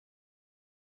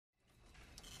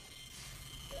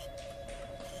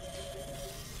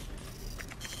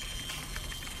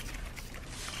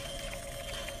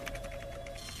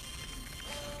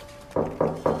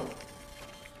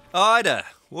Ida,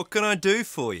 what can I do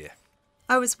for you?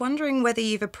 I was wondering whether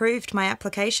you've approved my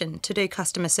application to do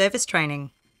customer service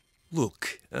training.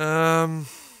 Look,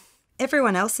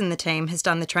 Everyone else in the team has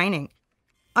done the training.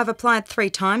 I've applied 3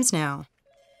 times now.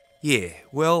 yeah,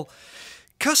 well,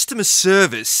 customer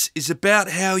service is about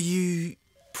how you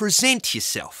present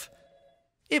yourself.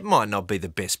 It might not be the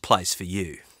best place for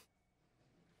you.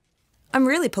 I'm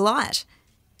really polite,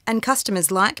 and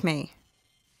customers like me.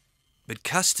 But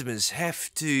customers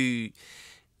have to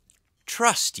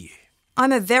trust you.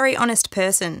 I'm a very honest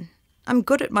person. I'm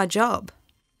good at my job.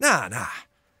 Nah,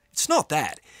 it's not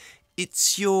that.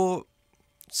 It's your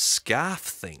scarf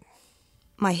thing.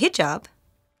 My hijab?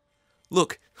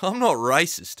 Look, I'm not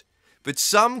racist, but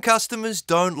some customers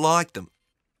don't like them.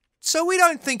 So we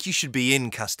don't think you should be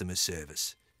in customer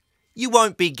service. You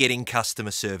won't be getting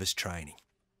customer service training.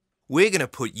 We're going to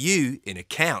put you in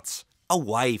accounts,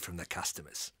 away from the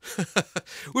customers.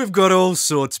 We've got all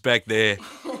sorts back there.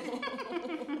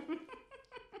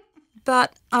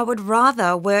 But I would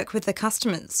rather work with the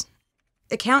customers.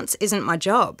 Accounts isn't my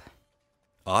job.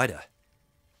 Ida,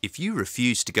 if you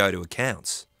refuse to go to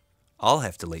accounts, I'll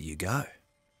have to let you go.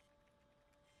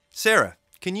 Sarah,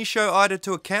 can you show Ida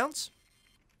to accounts?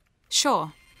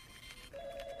 Sure.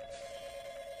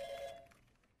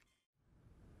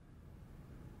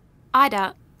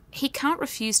 Ida, he can't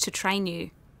refuse to train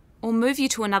you or move you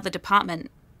to another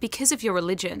department because of your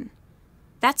religion.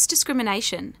 That's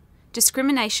discrimination.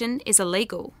 Discrimination is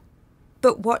illegal.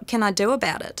 But what can I do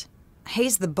about it?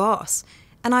 He's the boss,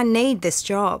 and I need this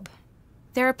job.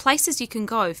 There are places you can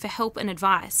go for help and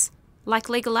advice, like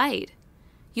legal aid.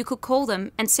 You could call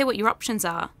them and see what your options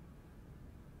are.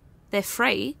 They're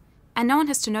free, and no one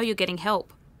has to know you're getting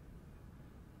help.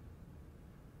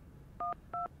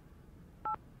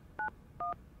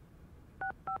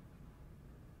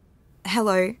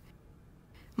 Hello.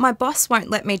 My boss won't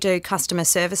let me do customer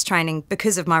service training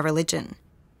because of my religion.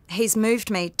 He's moved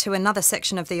me to another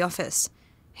section of the office.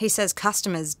 He says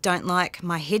customers don't like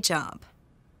my hijab.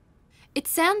 It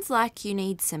sounds like you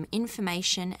need some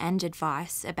information and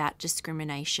advice about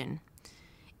discrimination.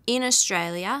 In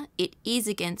Australia, it is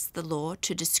against the law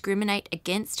to discriminate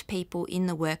against people in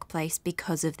the workplace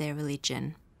because of their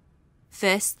religion.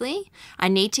 Firstly, I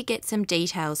need to get some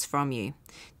details from you.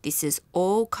 This is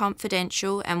all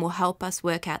confidential and will help us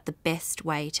work out the best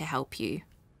way to help you.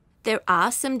 There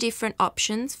are some different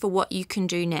options for what you can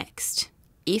do next.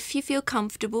 If you feel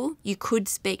comfortable, you could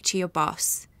speak to your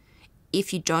boss.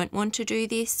 If you don't want to do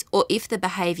this, or if the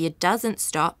behaviour doesn't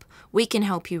stop, we can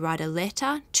help you write a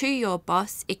letter to your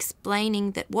boss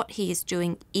explaining that what he is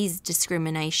doing is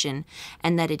discrimination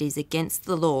and that it is against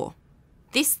the law.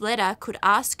 This letter could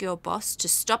ask your boss to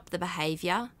stop the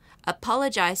behaviour,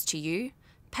 apologise to you,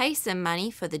 pay some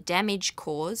money for the damage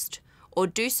caused, or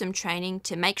do some training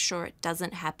to make sure it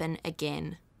doesn't happen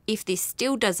again. If this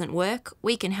still doesn't work,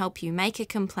 we can help you make a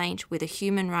complaint with a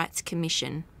Human Rights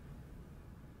Commission.